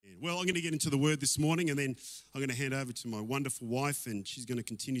Well, I'm going to get into the word this morning, and then I'm going to hand over to my wonderful wife, and she's going to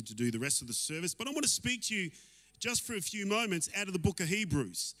continue to do the rest of the service. But I want to speak to you just for a few moments out of the book of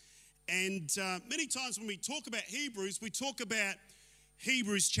Hebrews. And many times when we talk about Hebrews, we talk about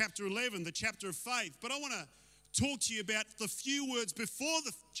Hebrews chapter 11, the chapter of faith. But I want to talk to you about the few words before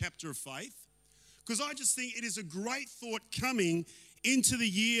the chapter of faith, because I just think it is a great thought coming into the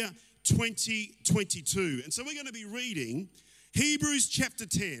year 2022. And so we're going to be reading Hebrews chapter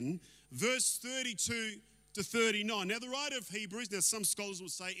 10, verse 32 to 39. Now, the writer of Hebrews, now some scholars will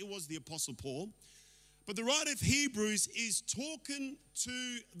say it was the Apostle Paul, but the writer of Hebrews is talking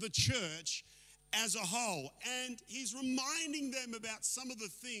to the church as a whole, and he's reminding them about some of the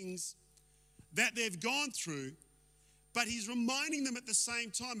things that they've gone through, but he's reminding them at the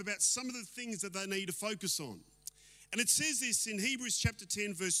same time about some of the things that they need to focus on. And it says this in Hebrews chapter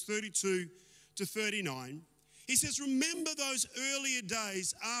 10, verse 32 to 39. He says, remember those earlier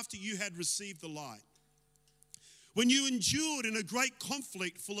days after you had received the light, when you endured in a great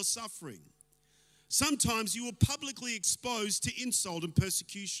conflict full of suffering. Sometimes you were publicly exposed to insult and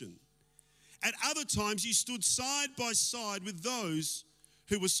persecution. At other times you stood side by side with those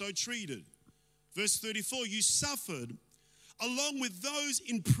who were so treated. Verse 34, you suffered along with those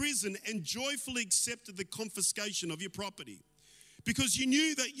in prison and joyfully accepted the confiscation of your property, because you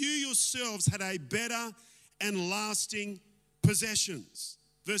knew that you yourselves had a better and lasting possessions.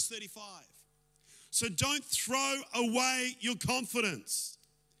 Verse 35. So don't throw away your confidence,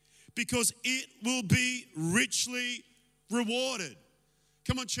 because it will be richly rewarded.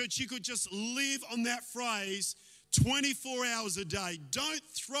 Come on, church, you could just live on that phrase 24 hours a day. Don't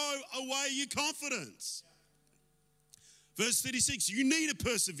throw away your confidence. Verse 36, you need to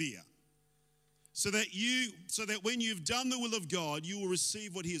persevere so that when you've done the will of God, you will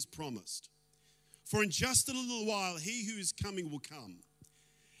receive what he has promised. For in just a little while, he who is coming will come,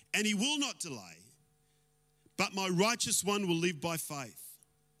 and he will not delay. But my righteous one will live by faith.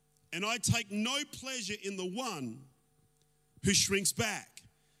 And I take no pleasure in the one who shrinks back.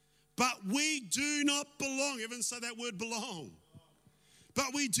 But we do not belong. Everyone say that word, belong.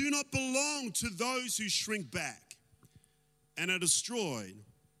 But we do not belong to those who shrink back and are destroyed,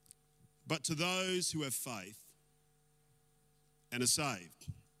 but to those who have faith and are saved.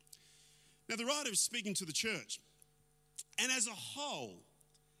 Now, the writer is speaking to the church, and as a whole,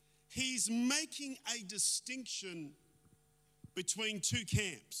 he's making a distinction between two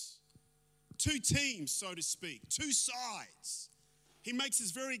camps, two teams, so to speak, two sides. He makes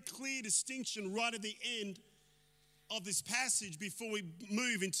this very clear distinction right at the end of this passage before we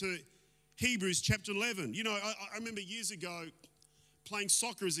move into Hebrews chapter 11. You know, I remember years ago playing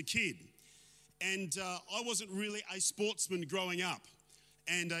soccer as a kid, and I wasn't really a sportsman growing up.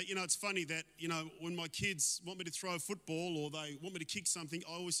 And, it's funny that, when my kids want me to throw a football or they want me to kick something,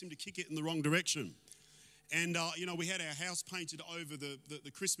 I always seem to kick it in the wrong direction. And, we had our house painted over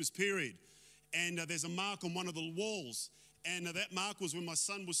the Christmas period. And there's a mark on one of the walls. And that mark was when my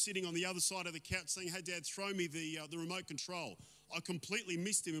son was sitting on the other side of the couch saying, hey, Dad, throw me the remote control. I completely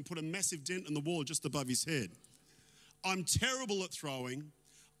missed him and put a massive dent in the wall just above his head. I'm terrible at throwing.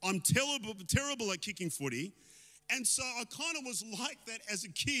 I'm terrible at kicking footy. And so I kind of was like that as a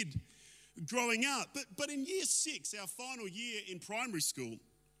kid growing up. But in year 6, our final year in primary school,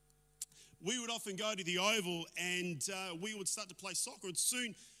 we would often go to the Oval and we would start to play soccer. And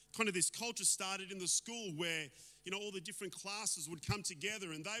soon kind of this culture started in the school where, all the different classes would come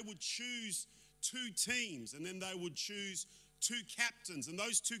together and they would choose two teams, and then they would choose two captains. And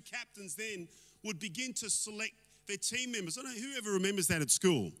those two captains then would begin to select their team members. I don't know, whoever remembers that at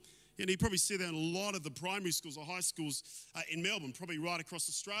school? You probably see that in a lot of the primary schools or high schools in Melbourne, probably right across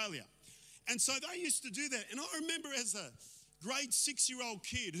Australia. And so they used to do that. And I remember as a grade 6-year-old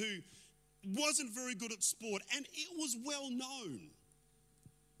kid who wasn't very good at sport, and it was well known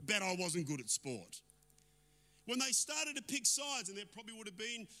that I wasn't good at sport. When they started to pick sides, and there probably would have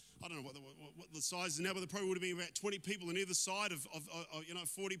been, I don't know what the size is now, but there probably would have been about 20 people on either side of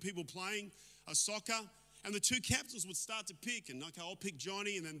 40 people playing soccer. And the two captains would start to pick, and okay, I'll pick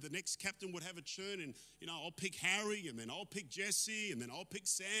Johnny, and then the next captain would have a turn, and I'll pick Harry, and then I'll pick Jesse, and then I'll pick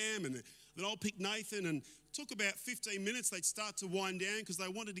Sam, and then I'll pick Nathan. And it took about 15 minutes, they'd start to wind down because they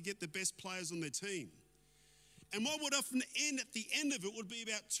wanted to get the best players on their team. And what would often end at the end of it would be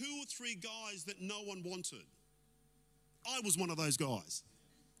about 2 or 3 guys that no one wanted. I was one of those guys.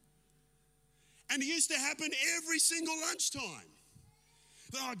 And it used to happen every single lunchtime.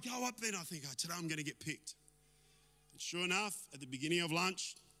 But I'd go up there and I think, today I'm going to get picked. And sure enough, at the beginning of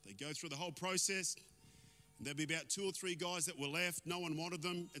lunch, they go through the whole process. And there'd be about 2 or 3 guys that were left. No one wanted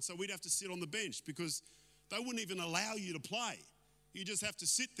them. And so we'd have to sit on the bench because they wouldn't even allow you to play. You just have to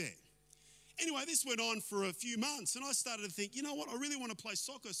sit there. Anyway, this went on for a few months, and I started to think, you know what, I really want to play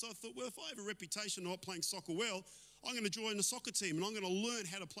soccer. So I thought, well, if I have a reputation of not playing soccer well, I'm going to join a soccer team, and I'm going to learn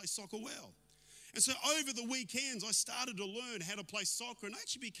how to play soccer well. And so over the weekends, I started to learn how to play soccer, and I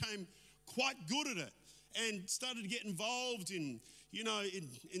actually became quite good at it and started to get involved in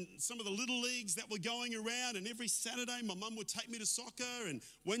some of the little leagues that were going around. And every Saturday, my mum would take me to soccer, and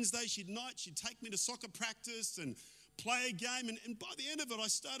Wednesday she'd take me to soccer practice and play a game. And by the end of it, I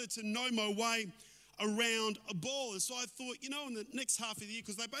started to know my way around a ball. And so I thought, in the next half of the year,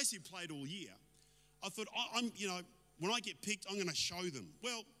 because they basically played all year, I thought, when I get picked, I'm going to show them.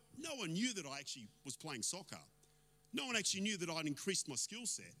 Well, no one knew that I actually was playing soccer. No one actually knew that I'd increased my skill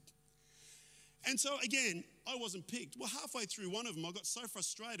set. And so again, I wasn't picked. Well, halfway through one of them, I got so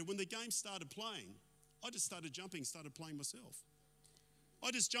frustrated. When the game started playing, I just started jumping, started playing myself. I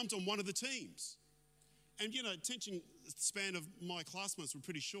just jumped on one of the teams. And attention span of my classmates were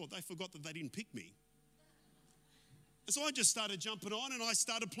pretty short. They forgot that they didn't pick me. And so I just started jumping on and I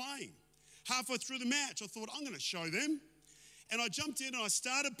started playing. Halfway through the match, I thought, I'm going to show them. And I jumped in and I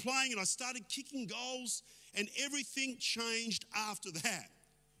started playing and I started kicking goals, and everything changed after that.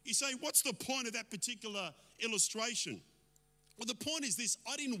 You say, what's the point of that particular illustration? Well, the point is this: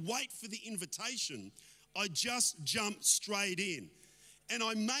 I didn't wait for the invitation. I just jumped straight in. And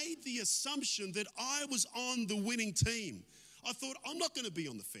I made the assumption that I was on the winning team. I thought, I'm not going to be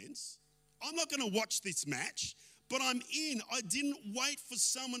on the fence. I'm not going to watch this match, but I'm in. I didn't wait for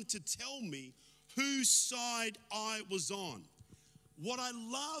someone to tell me whose side I was on. What I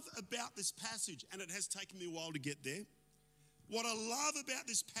love about this passage, and it has taken me a while to get there, what I love about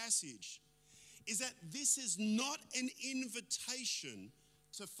this passage is that this is not an invitation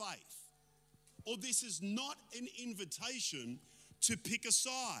to faith, or this is not an invitation to pick a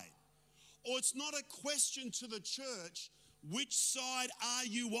side, or it's not a question to the church, which side are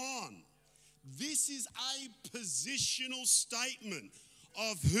you on? This is a positional statement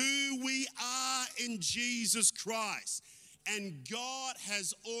of who we are in Jesus Christ. And God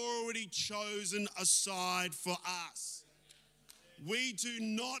has already chosen a side for us. We do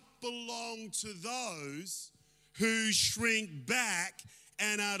not belong to those who shrink back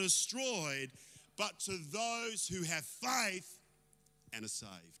and are destroyed, but to those who have faith and are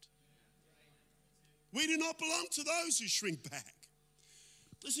saved. We do not belong to those who shrink back.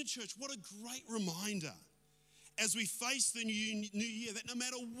 Listen, church, what a great reminder as we face the new year, that no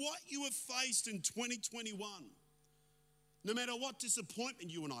matter what you have faced in 2021, no matter what disappointment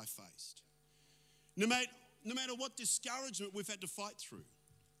you and I faced, no matter what discouragement we've had to fight through,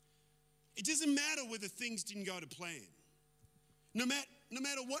 it doesn't matter whether things didn't go to plan. No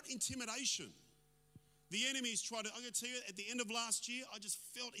matter what intimidation the enemy has tried to, I'm going to tell you, at the end of last year, I just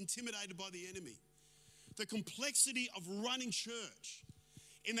felt intimidated by the enemy. The complexity of running church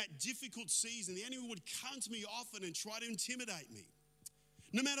in that difficult season, the enemy would come to me often and try to intimidate me.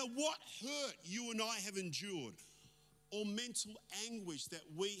 No matter what hurt you and I have endured, or mental anguish that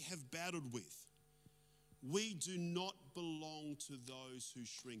we have battled with, we do not belong to those who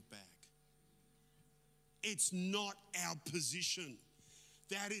shrink back. It's not our position.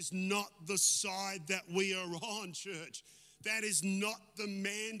 That is not the side that we are on, church. That is not the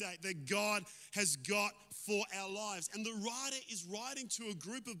mandate that God has got for our lives. And the writer is writing to a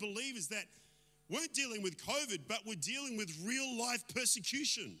group of believers that weren't dealing with COVID, but were dealing with real life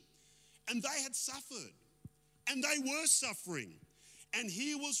persecution. And they had suffered. And they were suffering. And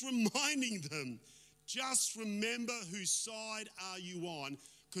he was reminding them, just remember whose side are you on,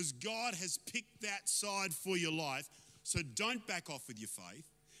 because God has picked that side for your life. So don't back off with your faith.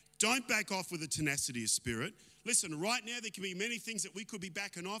 Don't back off with the tenacity of spirit. Listen, right now there can be many things that we could be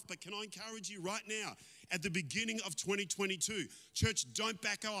backing off, but can I encourage you right now, at the beginning of 2022, church, don't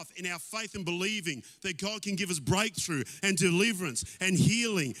back off in our faith and believing that God can give us breakthrough and deliverance and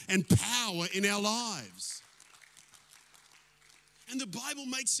healing and power in our lives. And the Bible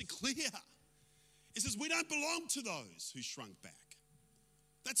makes it clear. It says we don't belong to those who shrunk back.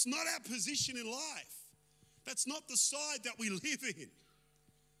 That's not our position in life. That's not the side that we live in.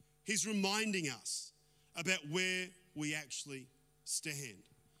 He's reminding us about where we actually stand.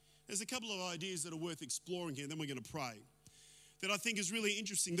 There's a couple of ideas that are worth exploring here, and then we're going to pray, that I think is really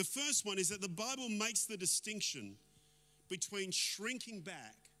interesting. The first one is that the Bible makes the distinction between shrinking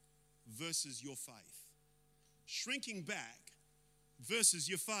back versus your faith. Shrinking back versus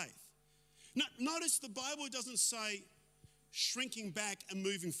your faith. Now, notice the Bible doesn't say shrinking back and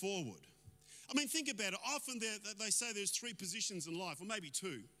moving forward. I mean, think about it. Often they say there's three positions in life, or maybe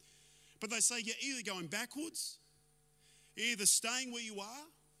two. But they say you're either going backwards, you're either staying where you are,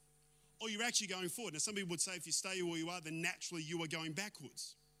 or you're actually going forward. Now, some people would say if you stay where you are, then naturally you are going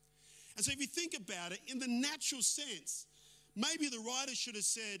backwards. And so if you think about it, in the natural sense, maybe the writer should have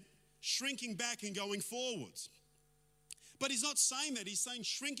said shrinking back and going forwards. But he's not saying that. He's saying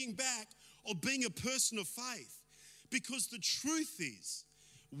shrinking back or being a person of faith. Because the truth is,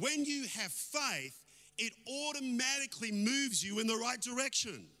 when you have faith, it automatically moves you in the right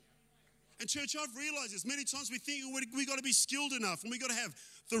direction. And church, I've realized this. Many times we think we got to be skilled enough and we got to have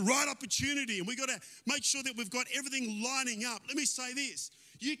the right opportunity and we got to make sure that we've got everything lining up. Let me say this.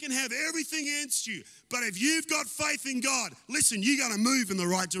 You can have everything against you, but if you've got faith in God, listen, you're going to move in the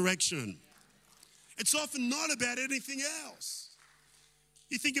right direction. It's often not about anything else.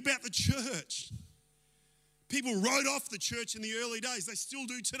 You think about the church. People wrote off the church in the early days. They still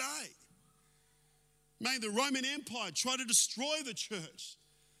do today. Maybe the Roman Empire tried to destroy the church.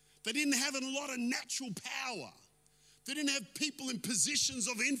 They didn't have a lot of natural power. They didn't have people in positions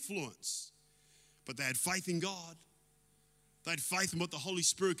of influence. But they had faith in God. They had faith in what the Holy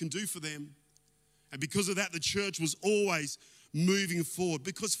Spirit can do for them. And because of that, the church was always moving forward.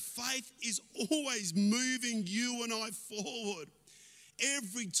 Because faith is always moving you and I forward.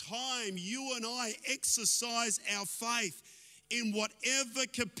 Every time you and I exercise our faith, in whatever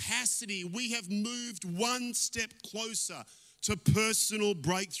capacity, we have moved one step closer to personal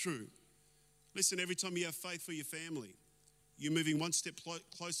breakthrough. Listen, every time you have faith for your family, you're moving one step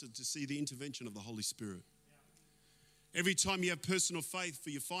closer to see the intervention of the Holy Spirit. Every time you have personal faith for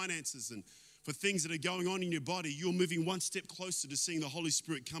your finances and for things that are going on in your body, you're moving one step closer to seeing the Holy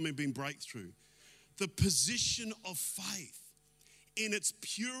Spirit come and bring breakthrough. The position of faith in its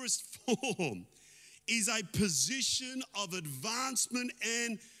purest form is a position of advancement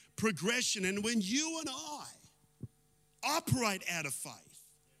and progression. And when you and I operate out of faith,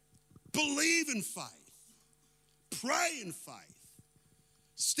 believe in faith, pray in faith,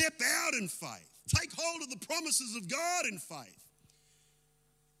 step out in faith, take hold of the promises of God in faith,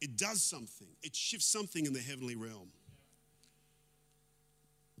 it does something. It shifts something in the heavenly realm.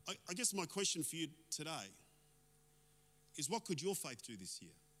 I guess my question for you today is, what could your faith do this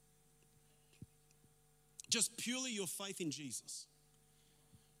year? Just purely your faith in Jesus.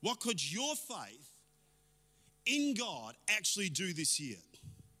 What could your faith in God actually do this year?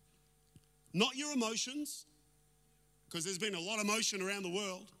 Not your emotions, because there's been a lot of emotion around the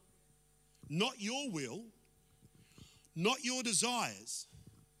world. Not your will, not your desires,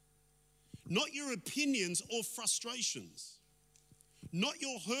 not your opinions or frustrations, not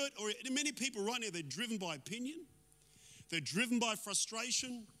your hurt. Or many people right now, they're driven by opinion, they're driven by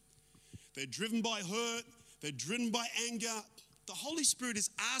frustration, they're driven by hurt, they're driven by anger. The Holy Spirit is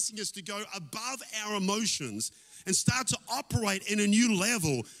asking us to go above our emotions and start to operate in a new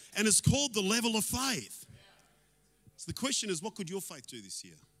level, and it's called the level of faith. So the question is, what could your faith do this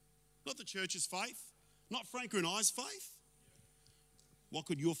year? Not the church's faith, not Franca and I's faith. What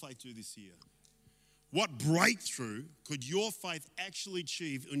could your faith do this year? What breakthrough could your faith actually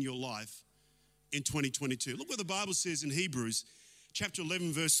achieve in your life in 2022? Look what the Bible says in Hebrews chapter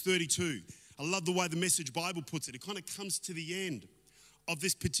 11, verse 32. I love the way the Message Bible puts it. It kind of comes to the end of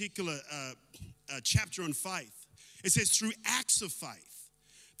this particular chapter on faith. It says, through acts of faith,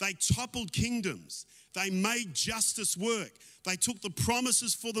 they toppled kingdoms. They made justice work. They took the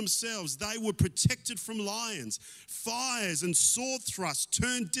promises for themselves. They were protected from lions. Fires and sword thrusts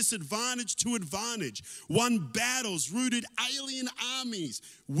turned disadvantage to advantage. Won battles, routed alien armies.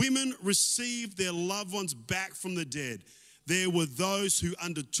 Women received their loved ones back from the dead. There were those who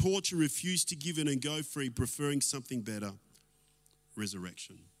under torture refused to give in and go free, preferring something better,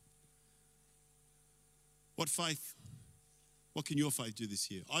 resurrection. What can your faith do this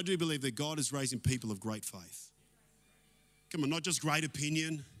year? I do believe that God is raising people of great faith. Come on, not just great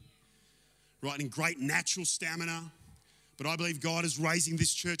opinion, right, and great natural stamina, but I believe God is raising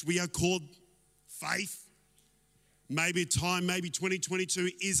this church. We are called faith. Maybe 2022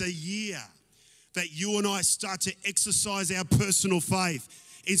 is a year that you and I start to exercise our personal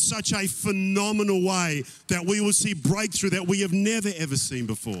faith in such a phenomenal way that we will see breakthrough that we have never, ever seen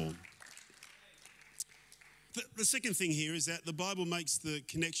before. The second thing here is that the Bible makes the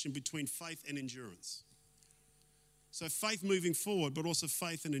connection between faith and endurance. So faith moving forward, but also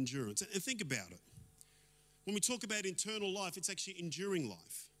faith and endurance. And think about it. When we talk about eternal life, it's actually enduring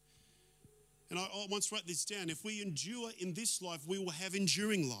life. And I once wrote this down. If we endure in this life, we will have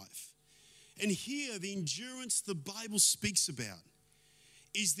enduring life. And here, the endurance the Bible speaks about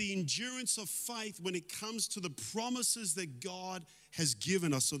is the endurance of faith when it comes to the promises that God has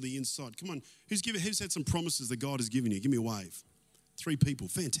given us on the inside. Come on, who's had some promises that God has given you? Give me a wave. 3 people,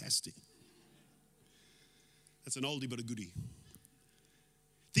 fantastic. That's an oldie but a goodie.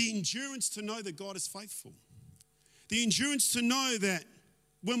 The endurance to know that God is faithful. The endurance to know that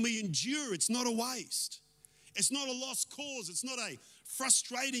when we endure, it's not a waste. It's not a lost cause. It's not a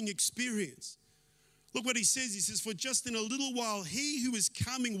frustrating experience. Look what he says. He says, for just in a little while, he who is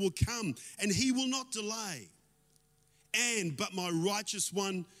coming will come, and he will not delay. But my righteous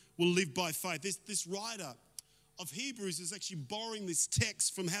one will live by faith. This writer of Hebrews is actually borrowing this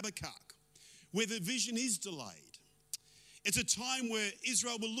text from Habakkuk, where the vision is delayed. It's a time where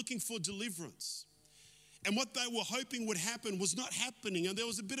Israel were looking for deliverance. And what they were hoping would happen was not happening. And there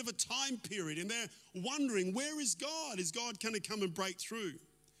was a bit of a time period. And they're wondering, where is God? Is God going to come and break through?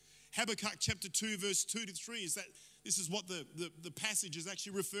 Habakkuk chapter 2, verse 2 to 3 is that this is what the passage is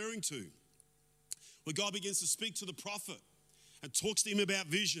actually referring to. Where God begins to speak to the prophet and talks to him about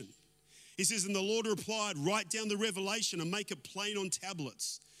vision. He says, and the Lord replied, write down the revelation and make it plain on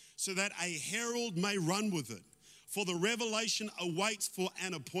tablets, so that a herald may run with it. For the revelation awaits for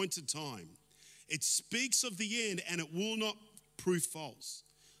an appointed time. It speaks of the end, and it will not prove false.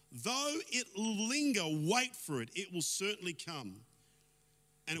 Though it linger, wait for it. It will certainly come,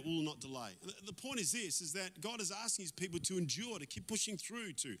 and it will not delay. The point is this, is that God is asking his people to endure, to keep pushing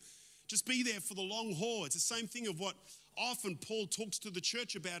through, to just be there for the long haul. It's the same thing of what often Paul talks to the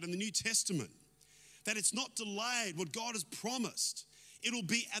church about in the New Testament, that it's not delayed. What God has promised, it'll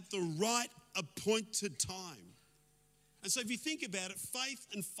be at the right appointed time. And so if you think about it, faith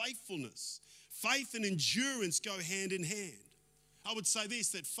and faithfulness, faith and endurance go hand in hand. I would say this,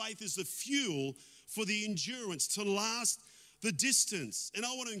 that faith is the fuel for the endurance to last the distance. And I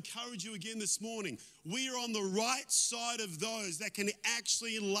want to encourage you again this morning. We are on the right side of those that can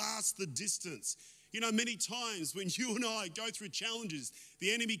actually last the distance. You know, many times when you and I go through challenges,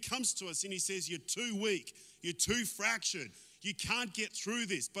 the enemy comes to us and he says, you're too weak, you're too fractured, you can't get through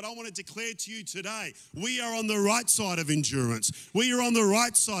this. But I want to declare to you today, we are on the right side of endurance. We are on the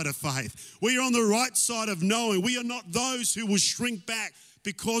right side of faith. We are on the right side of knowing. We are not those who will shrink back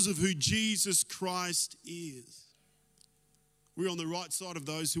because of who Jesus Christ is. We're on the right side of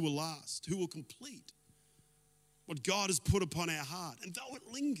those who will last, who will complete what God has put upon our heart. And though it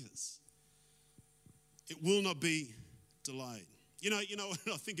lingers, it will not be delayed. You know,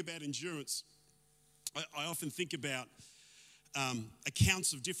 when I think about endurance, I often think about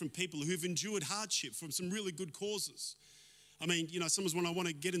accounts of different people who've endured hardship from some really good causes. I mean, you know, sometimes when I want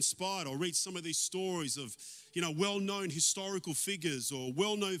to get inspired, I'll read some of these stories of, you know, well-known historical figures or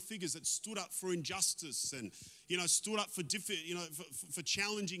well-known figures that stood up for injustice and, you know, stood up for different, you know, for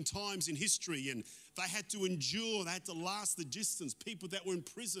challenging times in history, and they had to endure, they had to last the distance. People that were in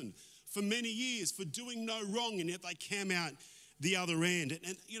prison for many years for doing no wrong, and yet they came out the other end.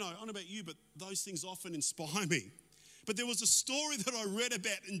 And you know, I don't know about you, but those things often inspire me. But there was a story that I read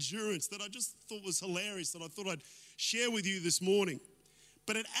about endurance that I just thought was hilarious, that I thought I'd share with you this morning.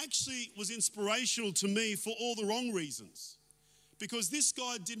 But it actually was inspirational to me for all the wrong reasons. Because this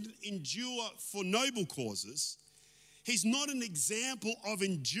guy didn't endure for noble causes. He's not an example of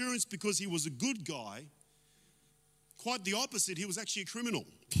endurance because he was a good guy. Quite the opposite, he was actually a criminal.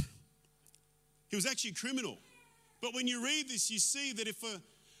 He was actually a criminal. But when you read this, you see that if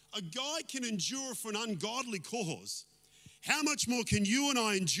a guy can endure for an ungodly cause, how much more can you and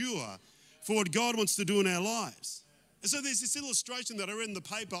I endure for what God wants to do in our lives? And so there's this illustration that I read in the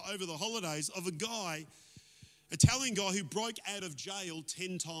paper over the holidays of a guy, Italian guy who broke out of jail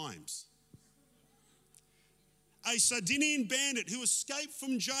 10 times. A Sardinian bandit who escaped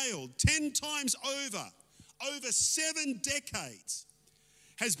from jail 10 times over 7 decades,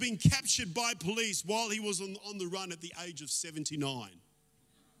 has been captured by police while he was on the run at the age of 79.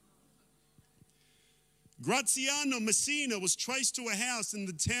 Graziano Messina was traced to a house in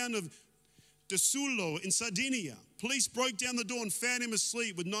the town of Desullo in Sardinia. Police broke down the door and found him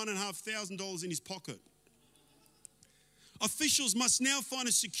asleep with $9,500 in his pocket. Officials must now find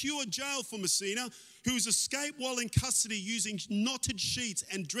a secure jail for Messina, who has escaped while in custody using knotted sheets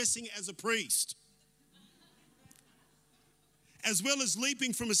and dressing as a priest, as well as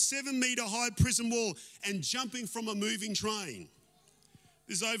leaping from a 7-meter high prison wall and jumping from a moving train.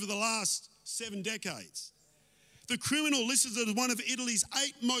 This is over the last 7 decades. The criminal, listed as one of Italy's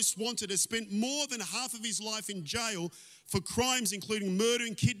 8 most wanted, has spent more than half of his life in jail for crimes including murder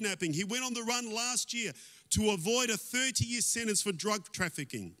and kidnapping. He went on the run last year to avoid a 30-year sentence for drug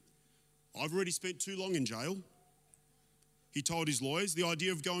trafficking. I've already spent too long in jail, he told his lawyers. The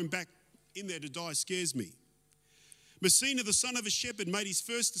idea of going back in there to die scares me. Messina, the son of a shepherd, made his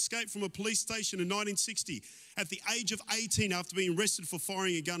first escape from a police station in 1960 at the age of 18 after being arrested for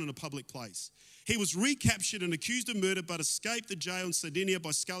firing a gun in a public place. He was recaptured and accused of murder but escaped the jail in Sardinia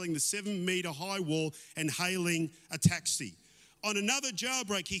by scaling the 7-meter high wall and hailing a taxi. On another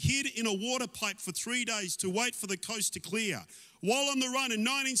jailbreak, he hid in a water pipe for 3 days to wait for the coast to clear. While on the run in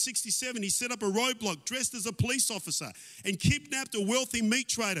 1967, he set up a roadblock dressed as a police officer and kidnapped a wealthy meat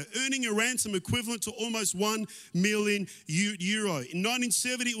trader, earning a ransom equivalent to almost €1 million. In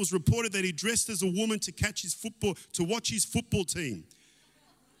 1970, it was reported that he dressed as a woman to watch his football team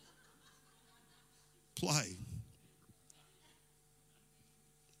play.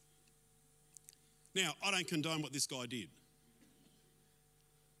 Now, I don't condone what this guy did.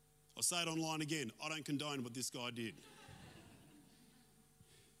 I'll say it online again. I don't condone what this guy did.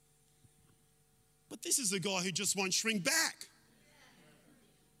 But this is a guy who just won't shrink back.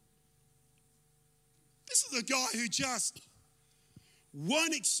 This is a guy who just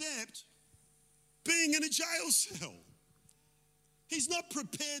won't accept being in a jail cell. He's not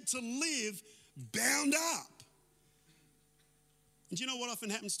prepared to live bound up. And do you know what often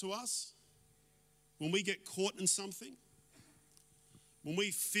happens to us? When we get caught in something, when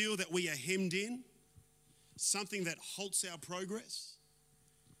we feel that we are hemmed in, something that halts our progress,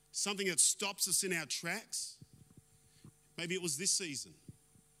 something that stops us in our tracks. Maybe it was this season.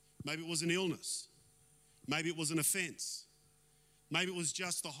 Maybe it was an illness. Maybe it was an offense. Maybe it was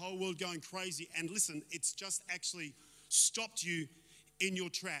just the whole world going crazy. And listen, it's just actually stopped you in your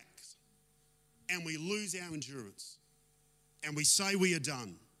tracks. And we lose our endurance. And we say we are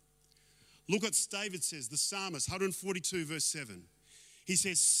done. Look what David says, the psalmist, 142 verse 7. He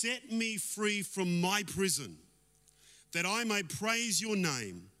says, set me free from my prison, that I may praise your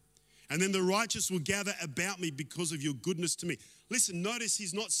name. And then the righteous will gather about me because of your goodness to me. Listen, notice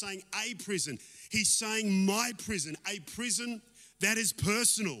he's not saying a prison. He's saying my prison, a prison that is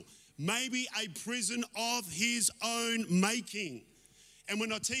personal. Maybe a prison of his own making. And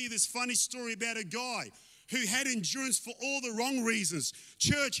when I tell you this funny story about a guy who had endurance for all the wrong reasons,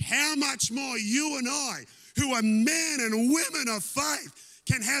 church, how much more you and I, who are men and women of faith,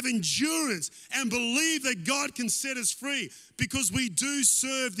 can have endurance and believe that God can set us free because we do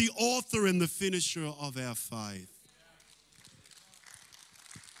serve the author and the finisher of our faith.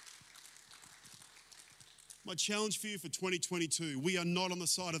 My challenge for you for 2022, we are not on the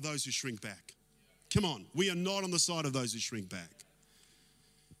side of those who shrink back. Come on, we are not on the side of those who shrink back.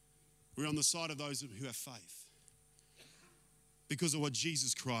 We're on the side of those who have faith because of what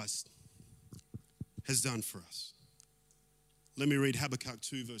Jesus Christ has done for us. Let me read Habakkuk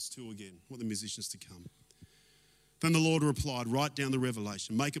 2 verse 2 again. I want the musicians to come. Then the Lord replied, write down the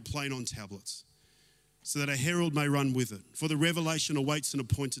revelation, make it plain on tablets, so that a herald may run with it. For the revelation awaits an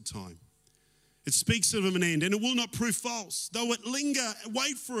appointed time. It speaks of an end, and it will not prove false. Though it linger,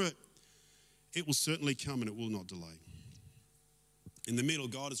 wait for it. It will certainly come, and it will not delay. In the middle,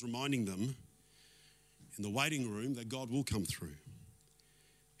 God is reminding them in the waiting room that God will come through.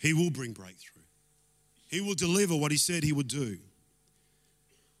 He will bring breakthrough. He will deliver what he said he would do.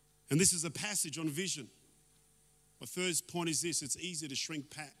 And this is a passage on vision. My first point is this: it's easy to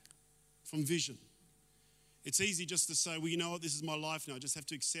shrink back from vision. It's easy just to say, well, you know what, this is my life now. I just have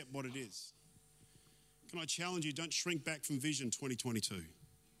to accept what it is. Can I challenge you, don't shrink back from vision 2022.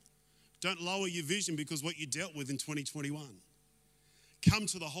 Don't lower your vision because what you dealt with in 2021. Come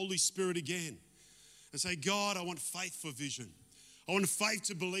to the Holy Spirit again and say, God, I want faith for vision. I want faith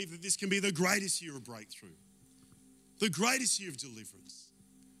to believe that this can be the greatest year of breakthrough, the greatest year of deliverance,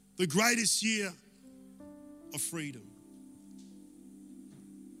 the greatest year of freedom.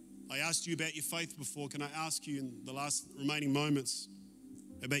 I asked you about your faith before. Can I ask you in the last remaining moments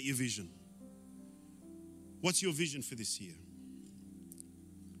about your vision? What's your vision for this year?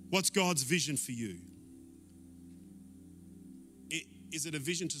 What's God's vision for you? Is it a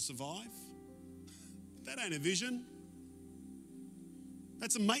vision to survive? That ain't a vision.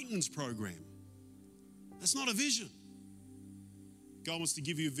 That's a maintenance program. That's not a vision. God wants to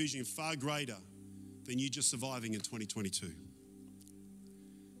give you a vision far greater than you just surviving in 2022.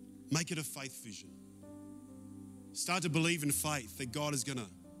 Make it a faith vision. Start to believe in faith that God is going to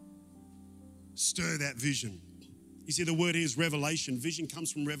stir that vision. You see, the word here is revelation. Vision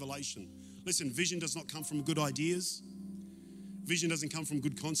comes from revelation. Listen, vision does not come from good ideas. Vision doesn't come from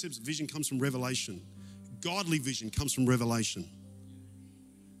good concepts. Vision comes from revelation. Godly vision comes from revelation,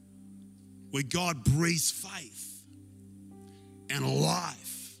 where God breathes faith and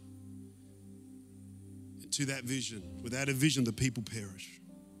life into that vision. Without a vision, the people perish.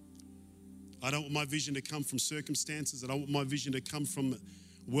 I don't want my vision to come from circumstances. I don't want my vision to come from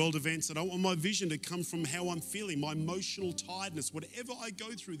world events. I don't want my vision to come from how I'm feeling, my emotional tiredness, whatever I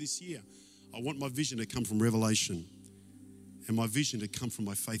go through this year. I want my vision to come from revelation and my vision to come from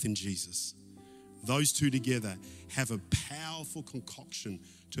my faith in Jesus. Those two together have a powerful concoction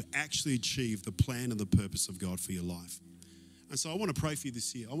to actually achieve the plan and the purpose of God for your life. And so I want to pray for you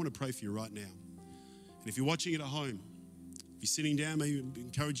this year. I want to pray for you right now. And if you're watching it at home, if you're sitting down, maybe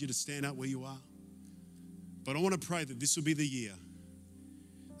encourage you to stand up where you are. But I want to pray that this will be the year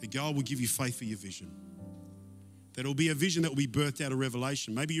that God will give you faith for your vision. That it'll be a vision that will be birthed out of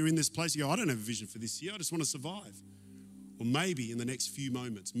revelation. Maybe you're in this place, you go, I don't have a vision for this year. I just want to survive. Or maybe in the next few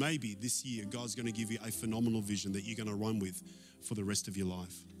moments, maybe this year, God's going to give you a phenomenal vision that you're going to run with for the rest of your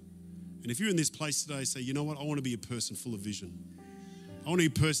life. And if you're in this place today, say, you know what? I want to be a person full of vision. I want to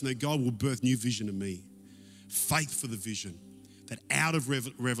be a person that God will birth new vision in me. Faith for the vision. That out of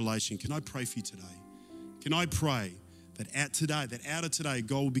revelation, can I pray for you today? Can I pray that out of today,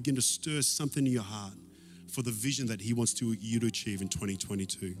 God will begin to stir something in your heart for the vision that He wants you to achieve in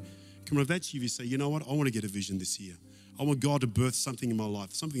 2022. Come on, if that's you say, you know what? I want to get a vision this year. I want God to birth something in my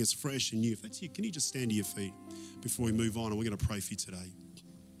life, something that's fresh and new. If that's you, can you just stand to your feet before we move on? And we're going to pray for you today.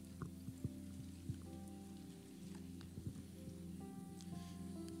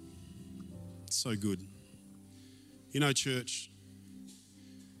 So good. You know, church,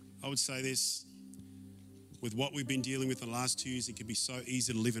 I would say this, with what we've been dealing with in the last 2 years, it can be so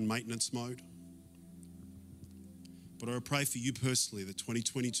easy to live in maintenance mode. But I pray for you personally that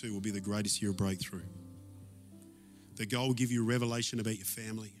 2022 will be the greatest year of breakthrough. That God will give you a revelation about your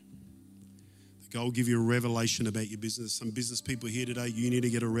family. That God will give you a revelation about your business. Some business people here today, you need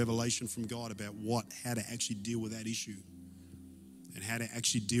to get a revelation from God about how to actually deal with that issue and how to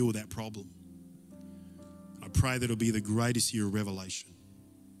actually deal with that problem. I pray that it'll be the greatest year of revelation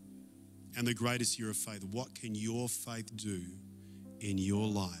and the greatest year of faith. What can your faith do in your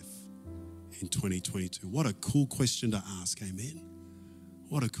life in 2022? What a cool question to ask, amen?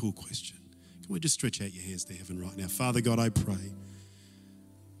 What a cool question. Can we just stretch out your hands to heaven right now? Father God, I pray,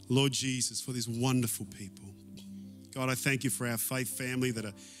 Lord Jesus, for these wonderful people. God, I thank you for our faith family that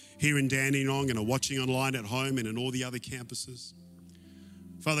are here in Dandenong and are watching online at home and in all the other campuses.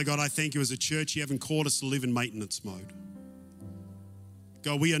 Father God, I thank you as a church, you haven't called us to live in maintenance mode.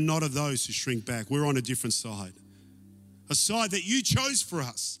 God, we are not of those who shrink back. We're on a different side. A side that you chose for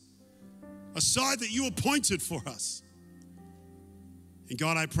us. A side that you appointed for us. And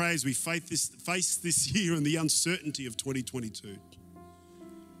God, I pray as we face this year and the uncertainty of 2022.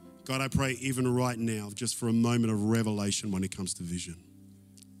 God, I pray even right now, just for a moment of revelation when it comes to vision.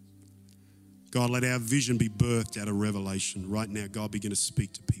 God, let our vision be birthed out of revelation. Right now, God, begin to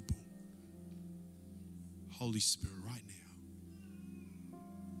speak to people. Holy Spirit, right now.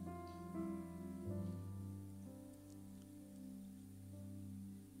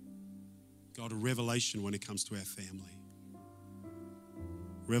 God, a revelation when it comes to our family.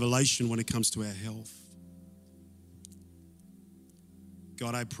 Revelation when it comes to our health.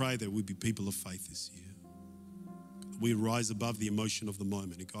 God, I pray that we be people of faith this year. We rise above the emotion of the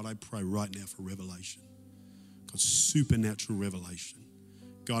moment. And God, I pray right now for revelation. God, supernatural revelation.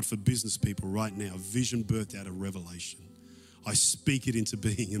 God, for business people right now, vision birthed out of revelation. I speak it into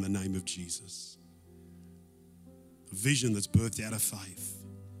being in the name of Jesus. A vision that's birthed out of faith.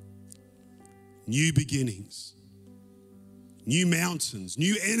 New beginnings. New mountains.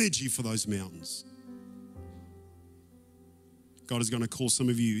 New energy for those mountains. God is going to call some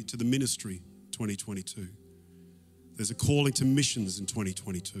of you to the ministry 2022. There's a calling to missions in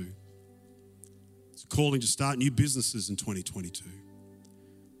 2022. There's a calling to start new businesses in 2022.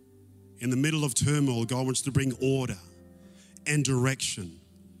 In the middle of turmoil, God wants to bring order and direction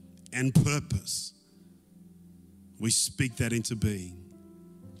and purpose. We speak that into being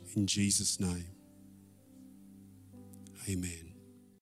in Jesus' name. Amen.